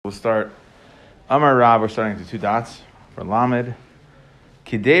We'll start. Amar Rav, we're starting to 2 dots for Lamed.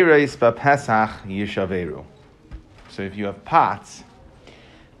 Kidereis ba'Pesach yishaveru. So if you have pots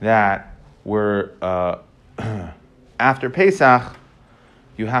that were after Pesach,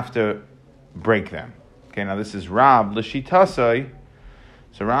 you have to break them. Okay, now this is Rab L'Shitasai.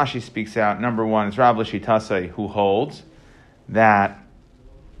 So Rashi speaks out. Number one, it's Rab L'Shitasai who holds that,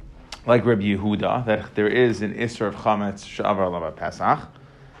 like Rabbi Yehuda, that there is an Isser of Chametz Sha'avar Lava Pesach,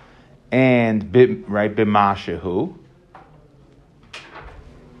 and B'Mashehu.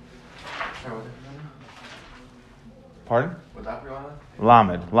 Pardon?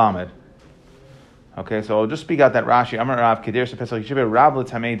 Lamed. Okay, so I'll just speak out that Rashi. Amar Rav Keder Pesach Yishav Rab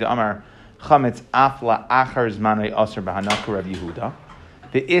L'Tamei D'Amar Chametz Afla Achar Zmanei Aser B'Hanaku Rabbi Yehuda.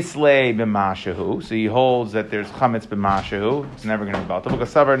 The Islay b'mashahu, so he holds that there's chametz b'mashahu. It's never going to be batal.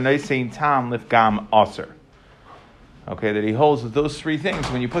 Because savar noisein tam lifgam aser. Okay, that he holds with those 3 things.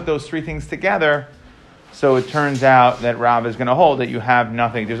 When you put those 3 things together, so it turns out that Rav is going to hold that you have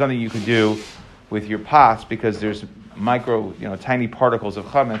nothing. There's nothing you can do with your pots because there's tiny particles of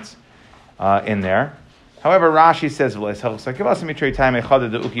chametz in there. However, Rashi says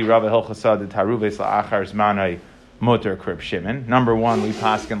Mutter Krib Shimon. Number 1, we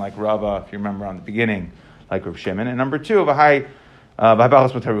paskin like Rava, if you remember on the beginning, like Krib Shimon. And number 2, v'hai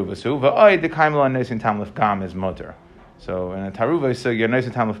balas mutaruvasu, v'oi dekaimla noisin tam lifgam is mutter. So in a taruva, so your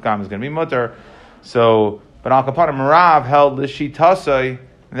noisin tam lifgam is going to be mutter. So, but Al Kapanim Rav held the shitasai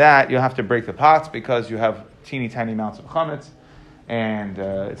that you have to break the pots because you have teeny tiny amounts of chametz, and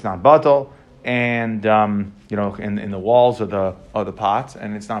it's not batal, and in the walls of the pots,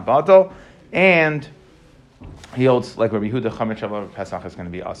 and it's not batal, and he holds like Rabbi Yehuda Chametz Sha'avar Pesach is going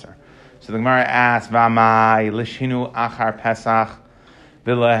to be aser. So the Gemara asks, "V'amai lishinu achar Pesach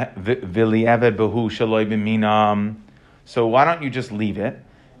v'lieved behu shaloi b'minam." So why don't you just leave it?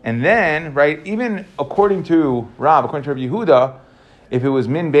 And then, right, even according to Rabbi Yehuda, if it was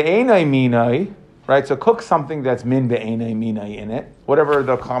min be'enai minai, right, so cook something that's min be'enai minai in it. Whatever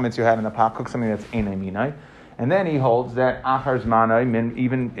the comments you had in the pot, cook something that's enai minai. And then he holds that achar zmanai,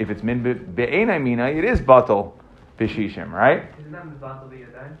 even if it's min be'enai minai, it is batal b'shishim, right? Isn't that batal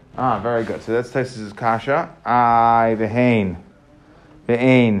b'yadayim? Very good. So that's Taisus' kasha. V'hein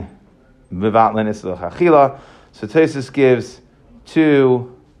b'vatlan isla chachila. So Taisus gives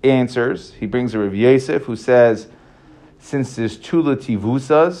 2 answers. He brings a Rav Yosef who says, since there's 2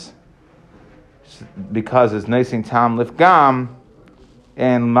 lativusas, because it's noisin tam lifgam,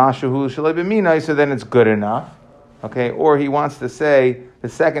 and mashahu shalei b'minai, so then it's good enough. Okay, or he wants to say the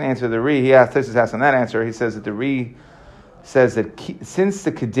second answer, the Ri. Taisus asks on that answer. He says that the Ri says that since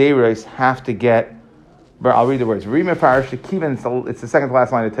the kederos have to get, I'll read the words. Ri mefarish the kiven. It's the second to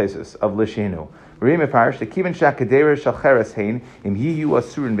last line of Taisus of Lishinu. Ri mefarish the kiven shak kederos shal cheres hein im hiyu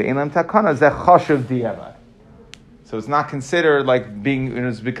asurin be'elam takana zeh chashuv di'evad. So it's not considered like being.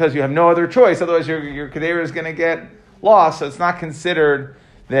 It's because you have no other choice. Otherwise, your kederos is going to get lost. So it's not considered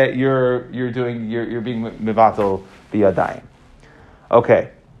that you're being mivatal biyadayim.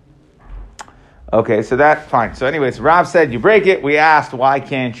 Okay, so that's fine. So anyways, Rav said you break it. We asked, why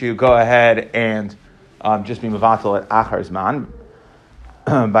can't you go ahead and just be mivatal at achar zman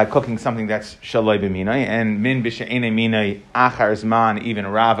by cooking something that's shaloi b'minai, and min b'she'enei minai achar zman, even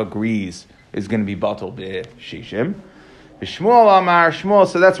Rav agrees is going to be batal b'shishim. Shmuel amar Shmuel,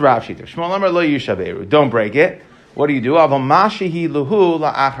 so that's Rav Shita. Shmuel amar lo yishaveru, don't break it. What do you do? Aval mashihi luhu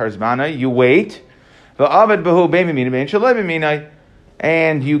la'achar zmanai, you wait. V'avad behu b'minai b'in shaloi b'minai,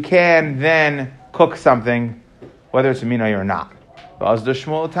 and you can then cook something, whether it's a minai or not. V'azda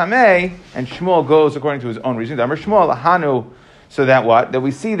Shmuel tamei, and Shmuel goes according to his own reason. Amar Shmuel lahanu, so that what? That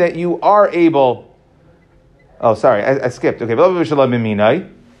we see that you are able. Oh, sorry, I skipped. Okay, v'avad shaloi b'minai.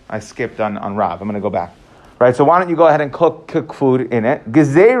 I skipped on Rav. I'm going to go back. Right, so why don't you go ahead and cook food in it?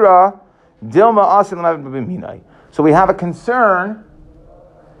 Gezerah dilma asin l'mavet b'minai. So we have a concern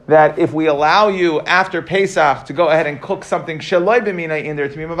that if we allow you after Pesach to go ahead and cook something shaloi b'minai in there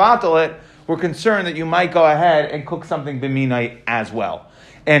to be mavatal it, we're concerned that you might go ahead and cook something b'minai as well.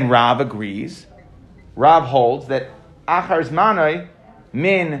 And Rav agrees. Rav holds that achar zmanai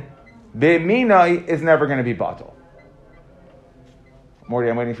min b'minai is never going to be batal. Morty,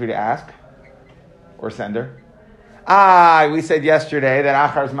 I'm waiting for you to ask or sender. We said yesterday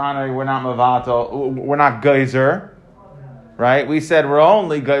that achar zmanai we're not mavatal, we're not geyser. Right? We said we're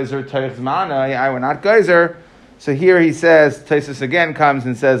only geyser teich zmanai. We're not geyser. So here he says, Taisus again comes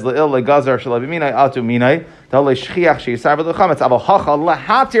and says, Le'il le'gazar shalav minay atu minay, ta'le shchiach she'yisar v'lechametz, aval hacha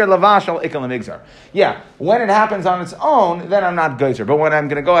lehatir lavash al ikal lemigzar. Yeah, when it happens on its own, then I'm not geyser. But when I'm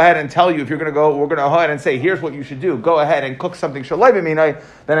going to go ahead and tell you, if you're going to go, we're going to go ahead and say, here's what you should do, go ahead and cook something shalav minay,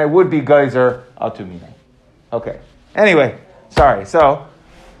 then I would be geyser atu minay. Okay. Anyway, sorry. So,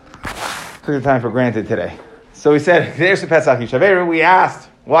 took the time for granted today. So we said, there's the Pesach Yishaveru. We asked,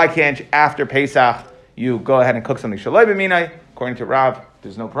 why can't you, after Pesach, you go ahead and cook something shaloi b'minai? According to Rav,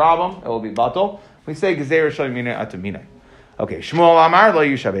 there's no problem. It will be batal. We say gezer shaloi b'minai atu minai. Okay, Shmuel Amar lo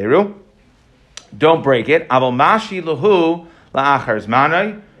yishaveru. Don't break it. Aval mashi lahu la'achar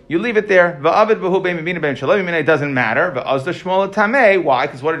zmanai. You leave it there. Va'avid b'hu bein b'minai bein shaloi b'minai. Doesn't matter. Va'azda Shmuel tamei. Why?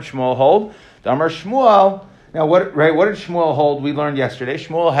 Because what did Shmuel hold? Damar Shmuel. Now, what did Shmuel hold? We learned yesterday.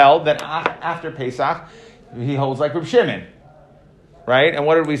 Shmuel held that after Pesach, he holds like Reb Shimon. Right? And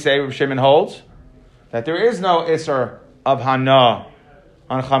what did we say Reb Shimon holds? That there is no Isser of Hana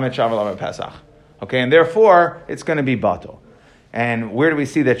on Chametz Shavuot Pesach. Okay, and therefore, it's going to be Batal. And where do we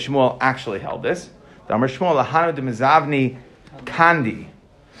see that Shmuel actually held this? Damar Shmuel, Lahanu de Mizavni Kandi.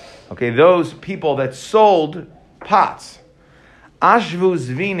 Okay, those people that sold pots. Ashvu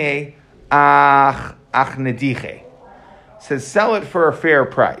Zvine Ach Nediche. Says, sell it for a fair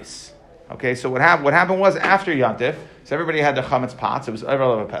price. Okay, so what happened was after Yantif, so everybody had the Chametz pots, it was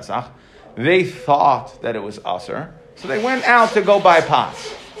Erev Pesach. They thought that it was Aser, so they went out to go buy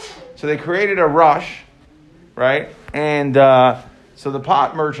pots. So they created a rush, right? And so the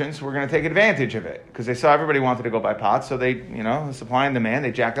pot merchants were going to take advantage of it because they saw everybody wanted to go buy pots. So they, supply and demand,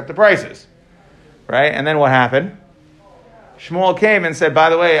 they jacked up the prices, right? And then what happened? Shmuel came and said, by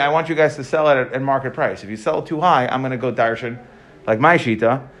the way, I want you guys to sell it at market price. If you sell it too high, I'm going to go darshan, like my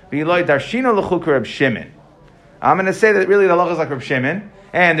shita. I'm going to say that really the halacha is like Reb Shimon.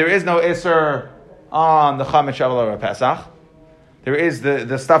 And there is no Isser on the Chametz Shavuot Pesach. There is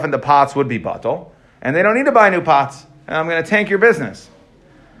the stuff in the pots would be batal. And they don't need to buy new pots. And I'm going to tank your business.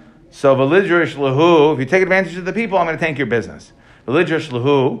 So, V'lidrish lahu, if you take advantage of the people, I'm going to tank your business. V'lidrish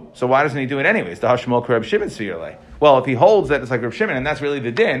lahu, so why doesn't he do it anyways? The Hashmol Reb Shimon Svirle. Well, if he holds that it's like Reb Shimon, and that's really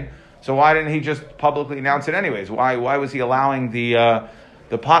the din, so why didn't he just publicly announce it anyways? Why was he allowing the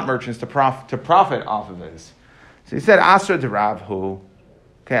pot merchants to profit off of this? So he said, Asra de Rav hu.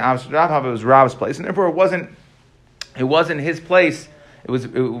 Okay, Rav was Rav's place, and therefore it wasn't his place.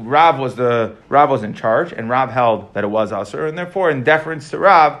 Rav was in charge, and Rav held that it was Asur, and therefore in deference to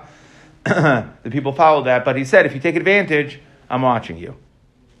Rav, the people followed that. But he said, if you take advantage, I'm watching you.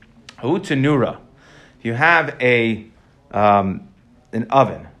 Tanura, if you have an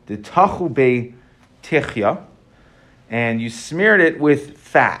oven, the tachu be tichya, and you smeared it with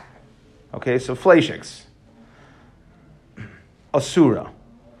fat. Okay, so fleishiks, asura.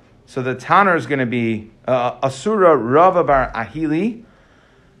 So the tanner is going to be Asura Rava bar Ahili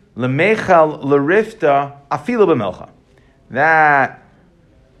Lemechal Larifta Afilu b'melcha. That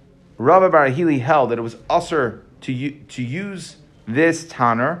Rava bar Ahili held that it was usher to use this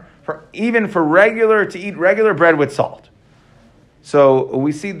tanner to eat regular bread with salt. So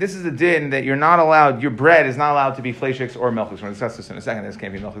we see this is a din that you're not allowed. Your bread is not allowed to be fleishiks or melchiks. We're going to discuss this in a second. This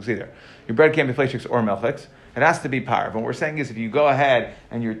can't be melchiks either. Your bread can't be fleishiks or melchiks. It has to be parv. And what we're saying is if you go ahead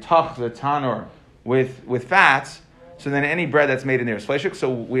and you tuck the tanur with fats, so then any bread that's made in there is fleishik. So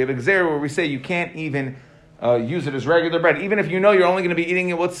we have a gzera where we say you can't even use it as regular bread. Even if you know you're only going to be eating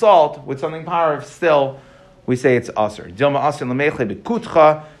it with salt, with something parv, still we say it's aser. Dilma aser lemechle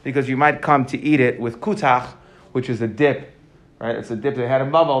bekutcha, because you might come to eat it with kutach, which is a dip. Right? It's a dip that had a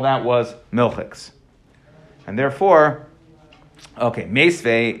bubble, that was milchiks. And therefore, okay,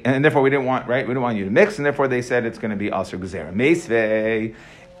 meisvei, and therefore we didn't want you to mix, and therefore they said it's going to be aser gezerah. Meisvei,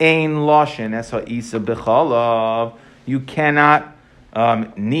 ein loshen es ha'isa b'chalav. You cannot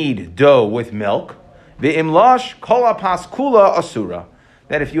knead dough with milk. Ve'im losh kol ha'pas kula asura.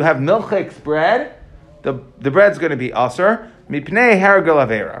 That if you have milchiks bread, the bread's going to be aser. Mipnei hergel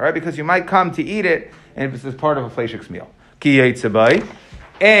avera, right? Because you might come to eat it, and it's as part of a fleishik's meal. Ki yetzabai,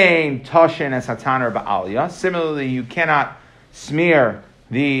 ein toshen es hataner ba'aliyah. Similarly, you cannot smear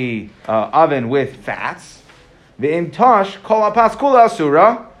the oven with fats. Ve'im tosh kol ha'pas kula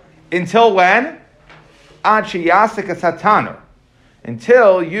asura. Until when? Ad sheyasek es hataner.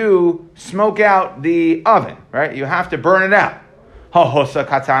 Until you smoke out the oven, right? You have to burn it out. Ha-hosa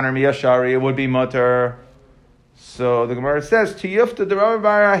kataner miyashari, it would be mutter. So the Gemara says, Tiyufta de Rava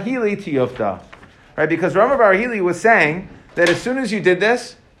bar Ahili tiyufta. Right? Because Rava bar Ahili was saying that as soon as you did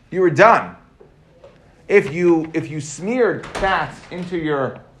this, you were done. If you smeared fats into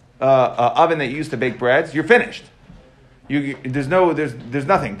your oven that you used to bake breads, you're finished. There's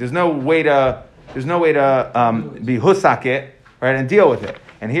nothing. There's no way to There's no way to be husak it, right, and deal with it.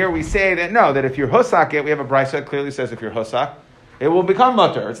 And here we say that no, that if you're husak it, we have a brisa that clearly says if you're husak, it will become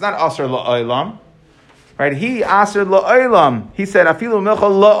mutter. It's not aser la'olam. Right? He aser la'olam. He said, afilu milcha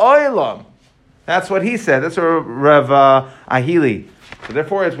la'olam. That's what he said. That's what Rav Ahili. So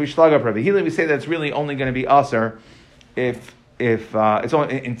therefore, as we shlug up Rav Ahili, we say that it's really only going to be aser if it's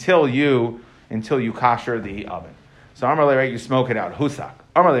only until you kasher the oven. So Amarle, right, you smoke it out. Husak.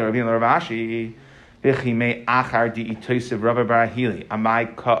 Amarle, Rabbeinu Rav Ashi, v'chimei achar di itoisiv Rav Bar Ahili.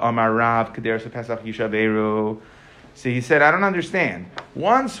 Amai ka amarav kader sepesach yishaveru. So he said, I don't understand.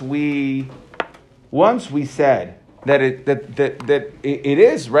 Once we said that it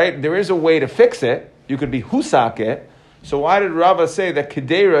is, right, there is a way to fix it. You could be husak it. So why did Rava say that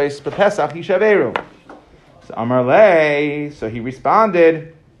kederos bepesach yishaveru? So Amar Lei, so he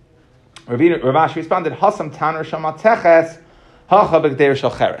responded, Rav Ashi responded, Hasam Taner Shamateches, Hacha B'Gdeir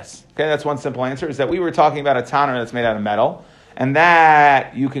Shel Cheres. Okay, that's one simple answer, is that we were talking about a tanner that's made out of metal, and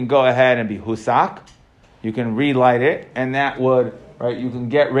that you can go ahead and be husak, you can relight it, and that would, right, you can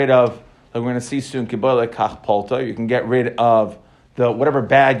get rid of, like we're going to see soon, Kibbola Kach Polta, you can get rid of the whatever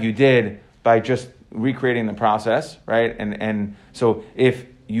bad you did by just recreating the process, right? And so if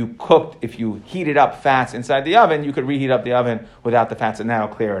you heated up fats inside the oven, you could reheat up the oven without the fats, and that'll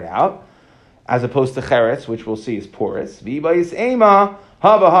clear it out. As opposed to cheres, which we'll see is porous. Really,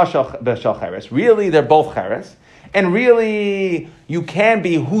 they're both cheres. And really, you can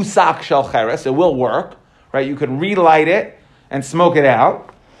be husak shel cheres. It will work, right? You can relight it and smoke it out.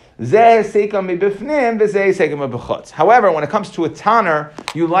 However, when it comes to a tanner,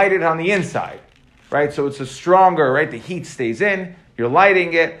 you light it on the inside, right? So it's a stronger, right? The heat stays in. You're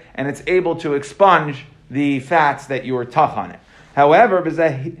lighting it, and it's able to expunge the fats that you were tach on it. However,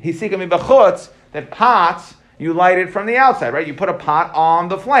 that pots, you light it from the outside, right? You put a pot on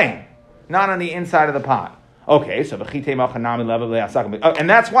the flame, not on the inside of the pot. Okay, so and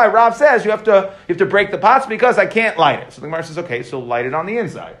that's why Rav says you have to break the pots because I can't light it. So the Gemara says, okay, so light it on the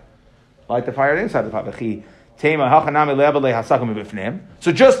inside. Light the fire on the inside of the pot.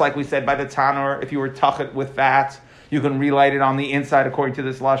 So just like we said by the tanner, if you were tach it with fats, you can relight it on the inside according to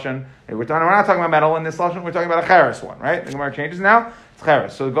this lashon. We're not talking about metal in this lashon. We're talking about a cheres one, right? The Gemara changes now. It's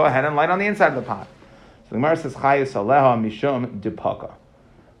cheres. So go ahead and light on the inside of the pot. So the Gemara says chayis aleha mishum dipaka.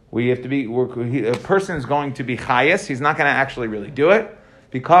 We have to be. A person is going to be chayis. He's not going to actually really do it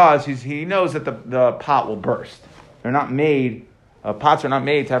because he knows that the pot will burst. They're not made. Pots are not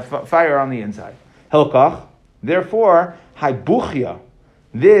made to have fire on the inside. Hilkach. Therefore, haybuchya.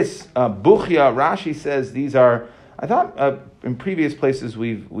 This buchya, Rashi says these are. I thought in previous places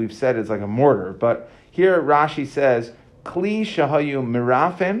we've said it's like a mortar, but here Rashi says kli shahayu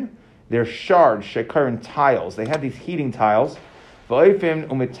mirafim. They're shards, shekarim tiles. They had these heating tiles. V'oifim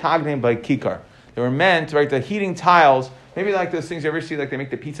umitagnim by kikar. They were meant, right? The heating tiles, maybe like those things you ever see, like they make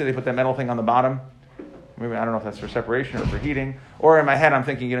the pizza, they put that metal thing on the bottom. Maybe I don't know if that's for separation or for heating. Or in my head, I'm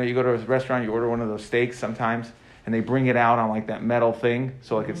thinking, you go to a restaurant, you order one of those steaks sometimes, and they bring it out on like that metal thing,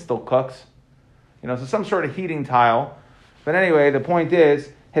 so like it still cooks. So some sort of heating tile. But anyway, the point is,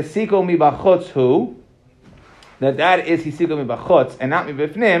 Hesiko mi bachutz hu, that is Hesiko mi bachutz, and not mi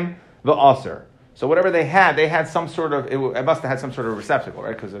bifnim, v'aser. So whatever they had some sort of, it must have had some sort of receptacle,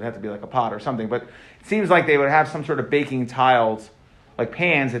 right? Because it had to be like a pot or something. But it seems like they would have some sort of baking tiles, like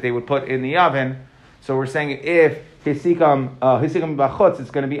pans that they would put in the oven. So we're saying if Hisikam bachutz, it's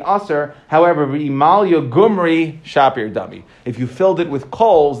going to be aser. However, Imalya gumri shapir dami. If you filled it with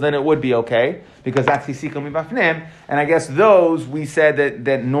coals, then it would be okay because that's Hisikam bafnim. And I guess those we said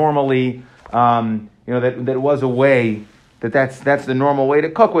that normally, that was a way that's the normal way to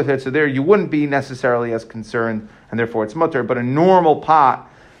cook with it. So there you wouldn't be necessarily as concerned, and therefore it's mutter. But a normal pot,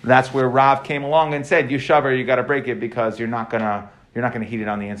 that's where Rav came along and said, you got to break it because you're not gonna heat it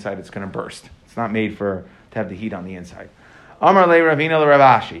on the inside. It's gonna burst. It's not made to have the heat on the inside. Amar le Ravina le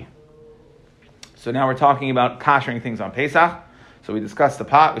Rav Ashi. So now we're talking about koshering things on Pesach. So we discussed the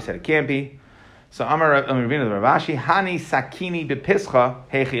pot. We said it can't be. So Amar Ravina le Rav Ashi, Hani sakini bepischa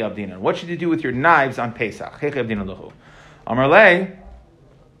hechi abdinan. What should you do with your knives on Pesach? Hechi abdinan lahu. Amar le.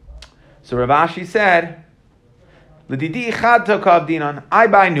 So Rav Ashi said, L'didi ichad toka abdinan. I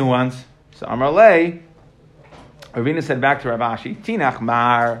buy new ones. So Amar le. Ravina said back to Rav Ashi, Tinach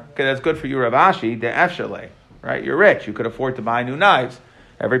mar, okay, that's good for you, Rav Ashi, de efshale, right? You're rich, you could afford to buy new knives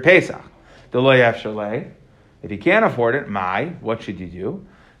every Pesach. De lo efshale, if you can't afford it, what should you do?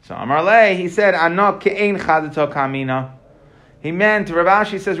 So Amar le, he said, Anok ke'ein chadato kamina. He meant, Rav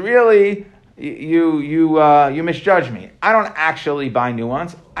Ashi says, really, you misjudge me. I don't actually buy new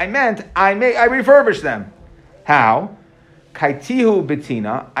ones. I meant, I refurbish them. How? kaitihu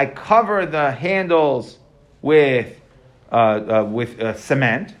betina, I cover the handles with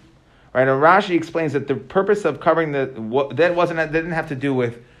cement. Right? And Rashi explains that the purpose of covering that didn't have to do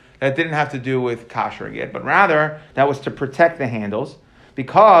with koshering it, but rather that was to protect the handles,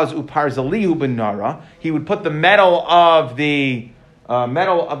 because uparzalihu benara, he would put the metal of the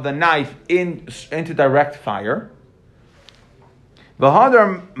knife into direct fire.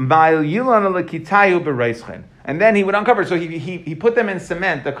 And then he would uncover. So he put them in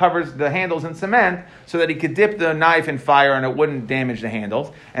cement, the handles in cement, so that he could dip the knife in fire and it wouldn't damage the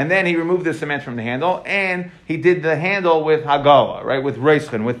handles. And then he removed the cement from the handle, and he did the handle with hagala, right, with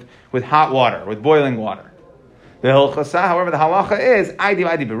reischen, with hot water, with boiling water. However, the halacha is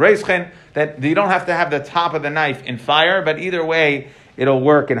that you don't have to have the top of the knife in fire, but either way, it'll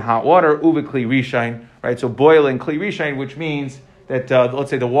work in hot water. Uve kli rishain, right? So boiling kli rishain, which means that let's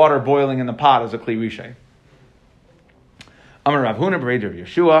say the water boiling in the pot is a kli rishain. Amar Rav Huna b'rei Rav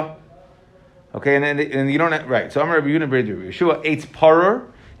Yeshua. Okay, and you don't have, right. So Amar Rav Huna b'rei Rav Yeshua, eitz parur.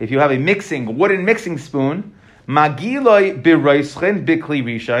 If you have a wooden mixing spoon, magiloi b'reischen b'kli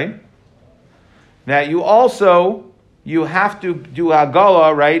rishain. That you have to do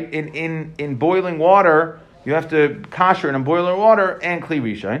hagala, right? In boiling water, you have to kasher in boiling water and kli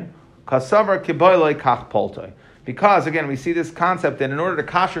rishain. Kasavar kiboiloi kach poltoi. Because again, we see this concept that in order to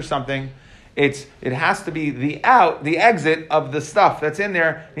kasher something, it has to be the exit of the stuff that's in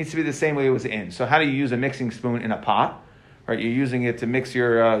there needs to be the same way it was in. So how do you use a mixing spoon in a pot? Right, you're using it to mix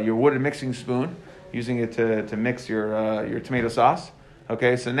your wooden mixing spoon, using it to mix your tomato sauce.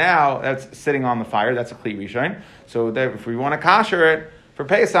 Okay, so now that's sitting on the fire. That's a kli rishain. So that if we want to kasher it for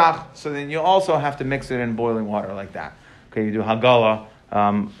Pesach, so then you also have to mix it in boiling water like that. Okay, you do hagala,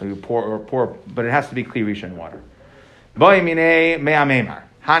 you pour, but it has to be kli rishain water. Boi mine me'amemar.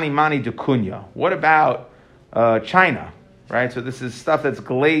 Hani mani dukunya. What about china? Right? So this is stuff that's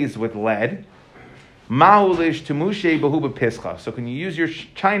glazed with lead. Ma'ulish tumushe behu b'pischa. So can you use your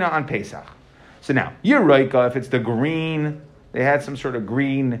china on Pesach? So now, Yuraika, if it's the green, they had some sort of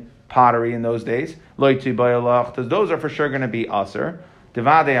green pottery in those days. Loitu bayalach. Those are for sure going to be aser.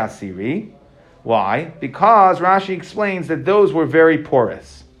 Devade asiri. Why? Because Rashi explains that those were very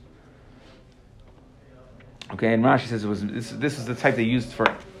porous. Okay, and Rashi says this is the type they used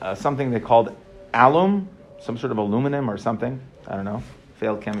for something they called alum, some sort of aluminum or something. I don't know.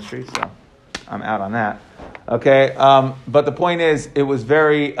 Failed chemistry, so I'm out on that. Okay, but the point is, it was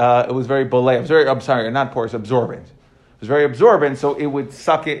very boleh. It was not porous, absorbent. It was very absorbent, so it would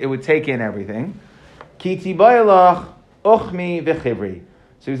suck it. It would take in everything. Kiti bailach uchmi v'chivri.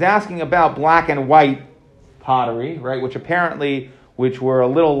 So he's asking about black and white pottery, right? Which were a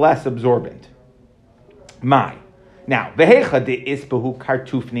little less absorbent. My. Now, vehecha de isbahu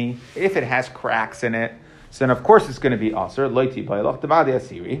kartufni, if it has cracks in it, so then of course it's going to be aser. Loiti bailach devadi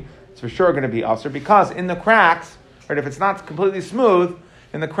asiri. It's for sure going to be aser because in the cracks, right? If it's not completely smooth,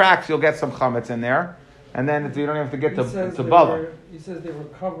 in the cracks you'll get some chametz in there, and then you don't have to get to bava. He says they were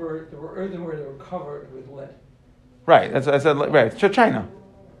covered. They were earthenware. They were covered with lead. Right. That's I said. Right. So China.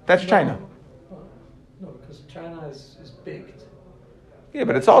 That's China. No, because China is baked. Yeah,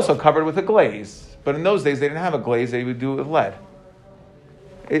 but it's also covered with a glaze. But in those days, they didn't have a glaze. They would do it with lead.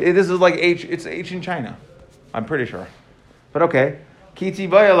 This is like it's ancient China. I'm pretty sure. But okay. Kiti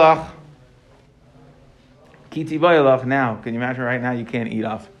bayalach. Now, can you imagine right now you can't eat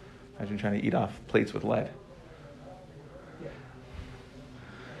off? Imagine trying to eat off plates with lead.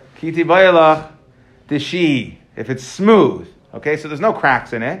 Kiti bayalach. Dishi. If it's smooth. Okay, so there's no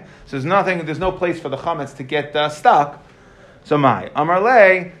cracks in it. So there's no place for the chametz to get stuck. So my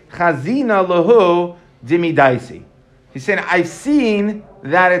Amarle Chazina Lahu Dimidaisi. He's saying, I've seen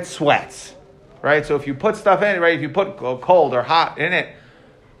that it sweats. Right? So if you put stuff in it, right, if you put cold or hot in it,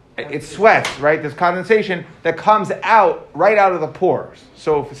 it sweats, right? There's condensation that comes out right out of the pores.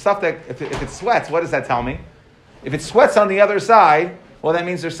 So if it sweats, what does that tell me? If it sweats on the other side, well, that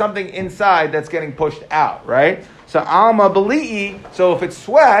means there's something inside that's getting pushed out, right? So Alma Beli'i, so if it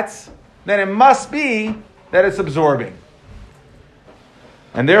sweats, then it must be that it's absorbing.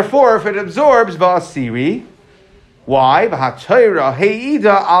 And therefore, if it absorbs v'asiri, why?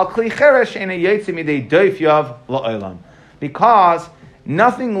 Because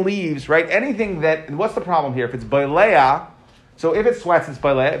nothing leaves, right? Anything that, what's the problem here? If it's boilea, so if it sweats, it's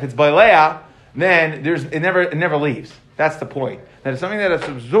boilea. If it's boilea, then it never leaves. That's the point. That it's something that is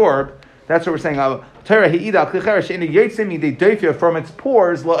absorbed. That's what we're saying. From its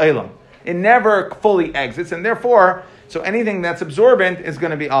pores, la'elam. It never fully exits, and therefore, so anything that's absorbent is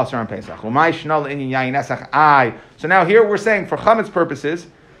going to be aser on Pesach. So now here we're saying, for chametz purposes,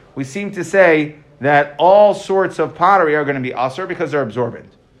 we seem to say that all sorts of pottery are going to be asur because they're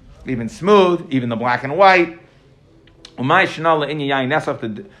absorbent. Even smooth, even the black and white. Umay shenala in yayin nesach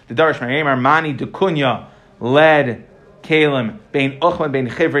the darish ma'amar mani dekunya lead kalim bein uchman bein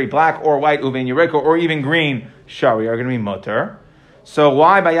chivri black or white uvein yereko or even green shari are going to be mutter. So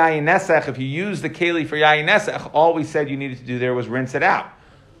why by yayin nesach if you use the keli for yayin nesach all we said you needed to do there was rinse it out.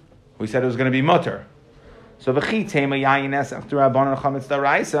 We said it was going to be mutter. So v'chitema yayin nesach d'Rabbanan chametz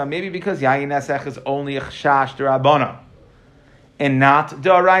d'Oraisa maybe because yayin nesach is only a chash d'Rabbanan. And not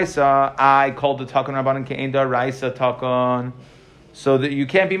d'Oraisa, I called the takon Rabbanan ke'ein d'Oraisa takon. So that you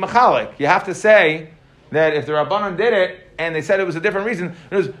can't be machalik. You have to say that if the Rabbanan did it, and they said it was a different reason,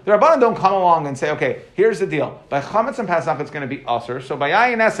 the Rabbanan don't come along and say, okay, here's the deal. By Chametz and Pesach, it's going to be Asr. So by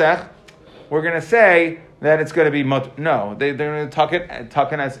Yayin Esech, we're going to say that it's going to be Mut. No, they're going to tuck it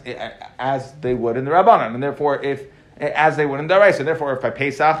as they would in the Rabbanan. And therefore, as they would in D'Oraisa. Therefore, if by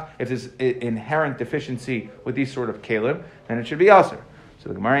Pesach, if there's inherent deficiency with these sort of kalim, then it should be Asr. So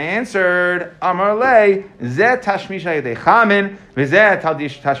the Gemara answered, Amar le, zeh tashmisha yedei chamin, v'zeh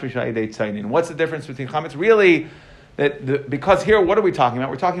tashmisha yedei tzainin. What's the difference between chametz? Really, because here, what are we talking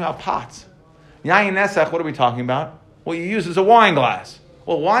about? We're talking about pots. Yayin nesach, what are we talking about? Well, you use as a wine glass.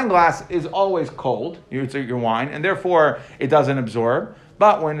 Well, wine glass is always cold, your wine, and therefore it doesn't absorb.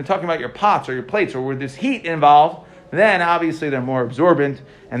 But when you're talking about your pots or your plates or where there's heat involved, then obviously they're more absorbent,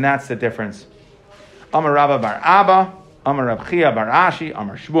 and that's the difference. Amar Rabba bar Abba, Amar Rab Chia bar Ashi,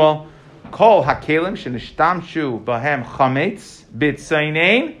 Amar Shmuel, Kol hakelim shenishtamshu bahem chametz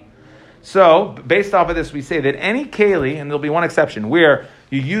b'tzaynein. So, based off of this, we say that any keli, and there'll be one exception, where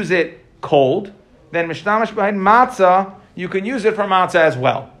you use it cold, then mishtamash bahem matzah, you can use it for matzah as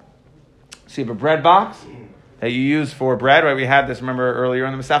well. So you have a bread box that you use for bread, right? We had this, remember, earlier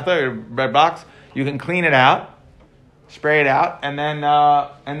in the Masechta, bread box. You can clean it out, spray it out, and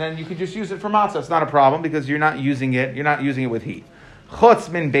then you could just use it for matzah. It's not a problem because you're not using it with heat. Chutz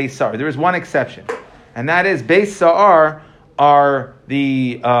min beis sa'ar. There is one exception, and that is beis sa'ar are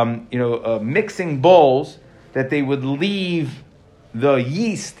the mixing bowls that they would leave the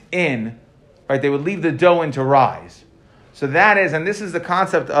yeast in, right? They would leave the dough in to rise. So that is, and this is the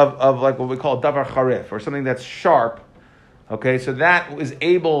concept of like what we call davar charif, or something that's sharp. Okay, so that is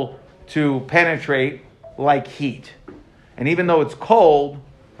able to penetrate like heat. And even though it's cold,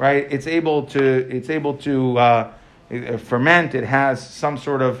 right, it's able to ferment. It has some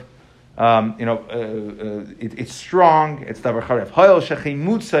sort of, it's strong. It's davar charef. Hoyel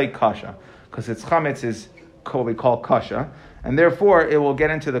shechimutzay kasha, because its chametz is what we call kasha, and therefore it will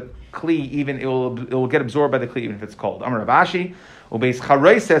get into the kli. Even it will get absorbed by the kli even if it's cold. Amar Rav Ashi, ubeis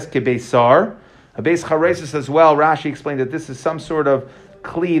chareises kebeisar. A beis chareises as well. Rashi explained that this is some sort of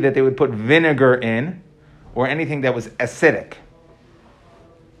kli that they would put vinegar in, or anything that was acidic.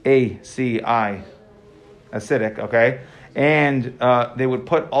 ACI, acidic, okay? And they would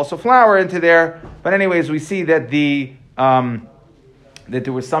put also flour into there. But anyways, we see that that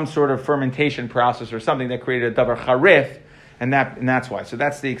there was some sort of fermentation process or something that created a davar charif, and that's why. So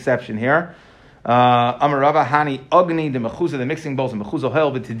that's the exception here. Amar Rava Hani Ogni the mechuza, the mixing bowls, and mechuza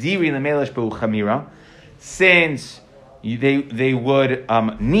hel v'tediri the melish bu chamira. Since they would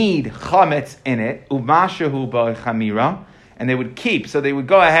need chametz in it, umashahu b'chamira, and they would keep. So they would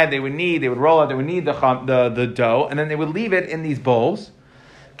go ahead. They would roll out. They would need the dough, and then they would leave it in these bowls.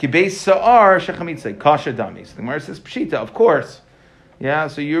 Kibeis sa'ar shechamitzay kasha damis. The Gemara says pshita, of course. Yeah.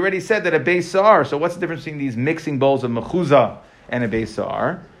 So you already said that a beis sa'ar. So what's the difference between these mixing bowls of mechuza and a beis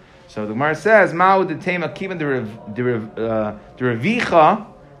sa'ar? So the Gemara says ma'u detema kivan the revicha,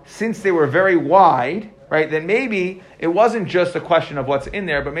 since they were very wide. Right, then maybe it wasn't just a question of what's in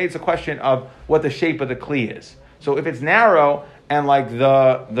there, but maybe it's a question of what the shape of the kli is. So if it's narrow and like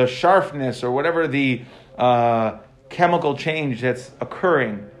the sharpness or whatever the chemical change that's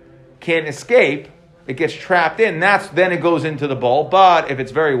occurring can't escape, it gets trapped in. Then it goes into the bowl. But if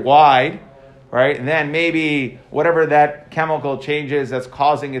it's very wide, right, then maybe whatever that chemical change is that's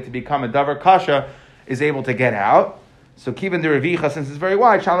causing it to become a davar kasha is able to get out. So kivan the revicha, since it's very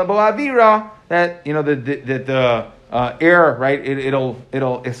wide, shalabo avira, that the air, right,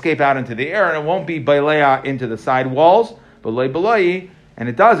 it'll escape out into the air and it won't be baileya into the side walls, beloi, and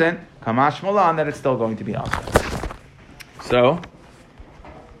it doesn't, kamash malan, that it's still going to be outside. So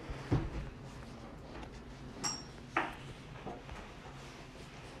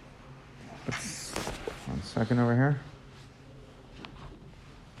one second over here.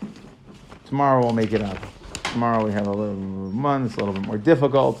 Tomorrow we'll make it up. Tomorrow we have a little month. It's a little bit more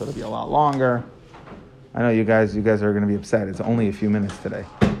difficult. It'll be a lot longer. I know you guys are going to be upset. It's only a few minutes today.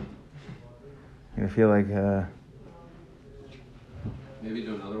 You're going to feel like... Maybe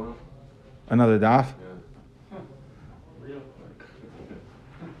do another one? Another daf.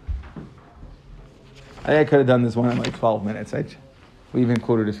 I think I could have done this one in like 12 minutes. We even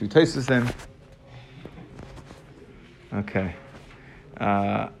quoted a few tastes in. Okay.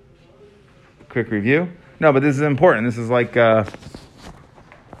 Quick review. No, but this is important. This is like,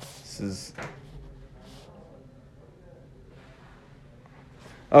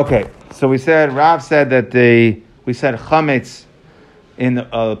 okay. So we said, Rav said that we said chametz in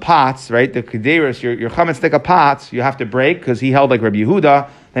the pots, right? The kederis, your chametz stick of pots, you have to break because he held like Rabbi Yehuda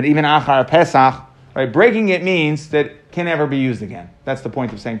that even achar Pesach, right? Breaking it means that it can never be used again. That's the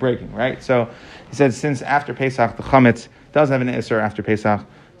point of saying breaking, right? So he said since after Pesach the chametz does have an isser after Pesach,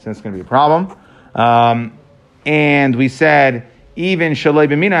 so it's going to be a problem. And we said even shaloi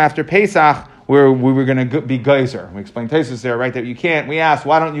b'mina after Pesach, we were going to be geyser. We explained Tesis there, right? That you can't. We asked,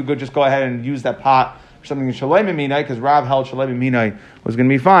 why don't you just go ahead and use that pot for something in shaloi b'mina? Because Rav held shaloi b'mina was going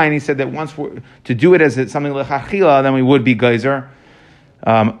to be fine. He said that once to do it as something lechachila, then we would be geyser.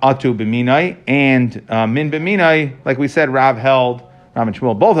 Atu b'minai and min b'minai, like we said, Rav and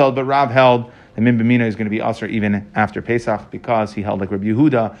Shmuel both held, but Rav held that min b'minai is going to be aser even after Pesach because he held like Rabbi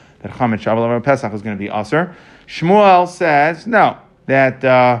Yehuda that chametz shabbos over Pesach is going to be aser. Shmuel says no,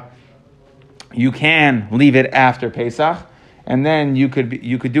 that you can leave it after Pesach, and then you could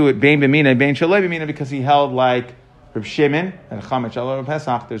do it bein b'minai bein shaloi b'minai because he held like Reb Shimon that chametz shabbos over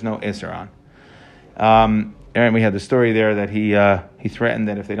Pesach there's no iser on. And we had the story there that he threatened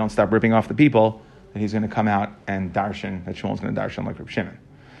that if they don't stop ripping off the people, that he's going to come out and darshan, that Shmuel's going to darshan like Reb Shimon.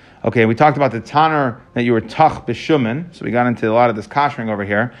 Okay, we talked about the tanner that you were tach b'shumen, so we got into a lot of this kashering over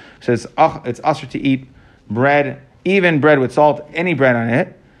here. So it's usher to eat bread, even bread with salt, any bread on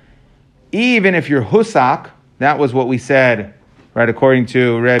it, even if you're husak. That was what we said, right? According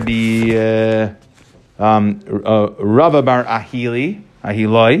to Rabbi Rava bar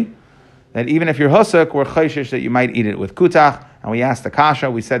Ahiloi. That even if you're husak, we're chayshish that you might eat it with kutach. And we asked the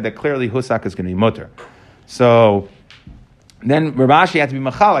kasha, we said that clearly husak is going to be mutter. So then Rav Ashi had to be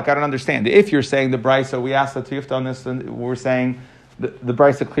machalik. I don't understand. If you're saying the brisa, we asked the Tiyufta on this, and we're saying the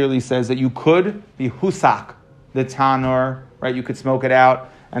brisa clearly says that you could be husak, the tanur, right? You could smoke it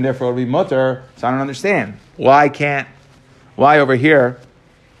out, and therefore it'll be mutter. So I don't understand. Why over here,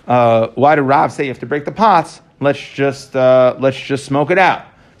 why did Rav say you have to break the pots? Let's just smoke it out.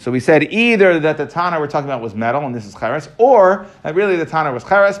 So we said either that the Tana we're talking about was metal, and this is cheres, or that really the Tana was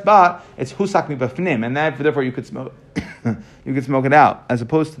cheres, but it's husak mibafnim, and therefore you could smoke it out, as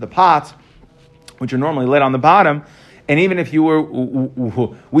opposed to the pots, which are normally lit on the bottom. And even if you were,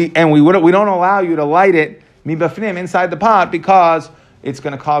 we don't allow you to light it mibafnim inside the pot because it's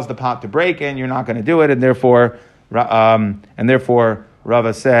going to cause the pot to break, and you're not going to do it, and therefore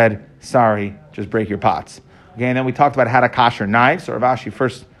Rava said, sorry, just break your pots. Okay, and then we talked about how to kosher knives. So Rav Ashi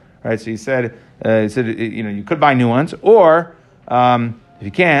first, right? So he said, you could buy new ones, or if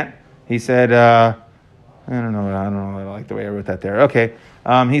you can't, he said, I don't know. I like the way I wrote that there. Okay,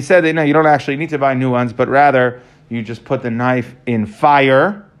 he said that no, you don't actually need to buy new ones, but rather you just put the knife in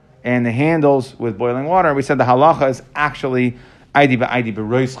fire and the handles with boiling water. We said the halacha is actually aidi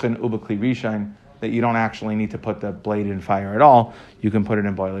beroischen ubekli rishain, that you don't actually need to put the blade in fire at all. You can put it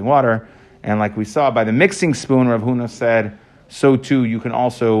in boiling water. And like we saw by the mixing spoon, Rav Huna said, so too you can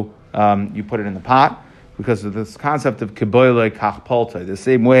also, you put it in the pot, because of this concept of kiboile kach polta. The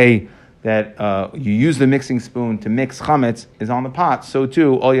same way that you use the mixing spoon to mix chametz is on the pot, so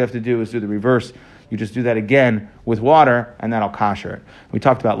too all you have to do is do the reverse. You just do that again with water, and that'll kosher it. We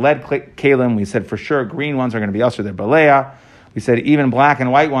talked about lead kalim. We said for sure green ones are going to be usher, they're balea. We said even black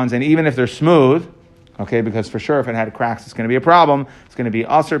and white ones, and even if they're smooth, okay, because for sure if it had cracks, it's going to be a problem. It's going to be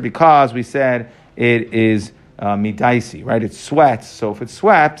usher because we said it is midaisi, right? It sweats. So if it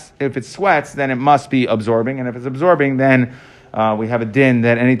sweats, then it must be absorbing. And if it's absorbing, then we have a din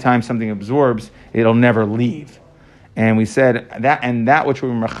that anytime something absorbs, it'll never leave. And we said that which we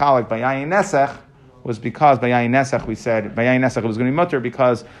were mechalik by yayin nesach was because by yayin nesach we said by yayin nesach it was going to be mutter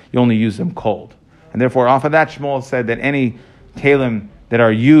because you only use them cold. And therefore off of that Shmuel said that any kalim that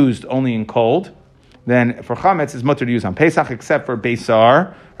are used only in cold, then for chametz is mutter to use on Pesach, except for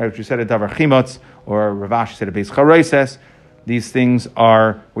beisar, right, which you said a davar chimotz, or Rav Ashi said a beis charoises. These things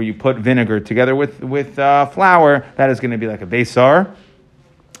are where you put vinegar together with flour. That is going to be like a beisar.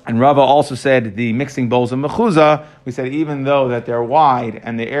 And Rava also said the mixing bowls of mechuzah, we said even though that they're wide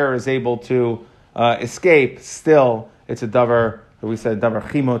and the air is able to escape, still it's a davar, we said davar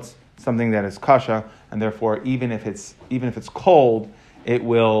chimotz, something that is kasha, and therefore even if it's cold, it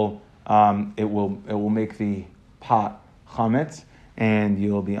will make the pot chametz, and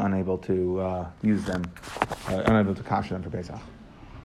you'll be unable to use them, unable to kasher them for Pesach.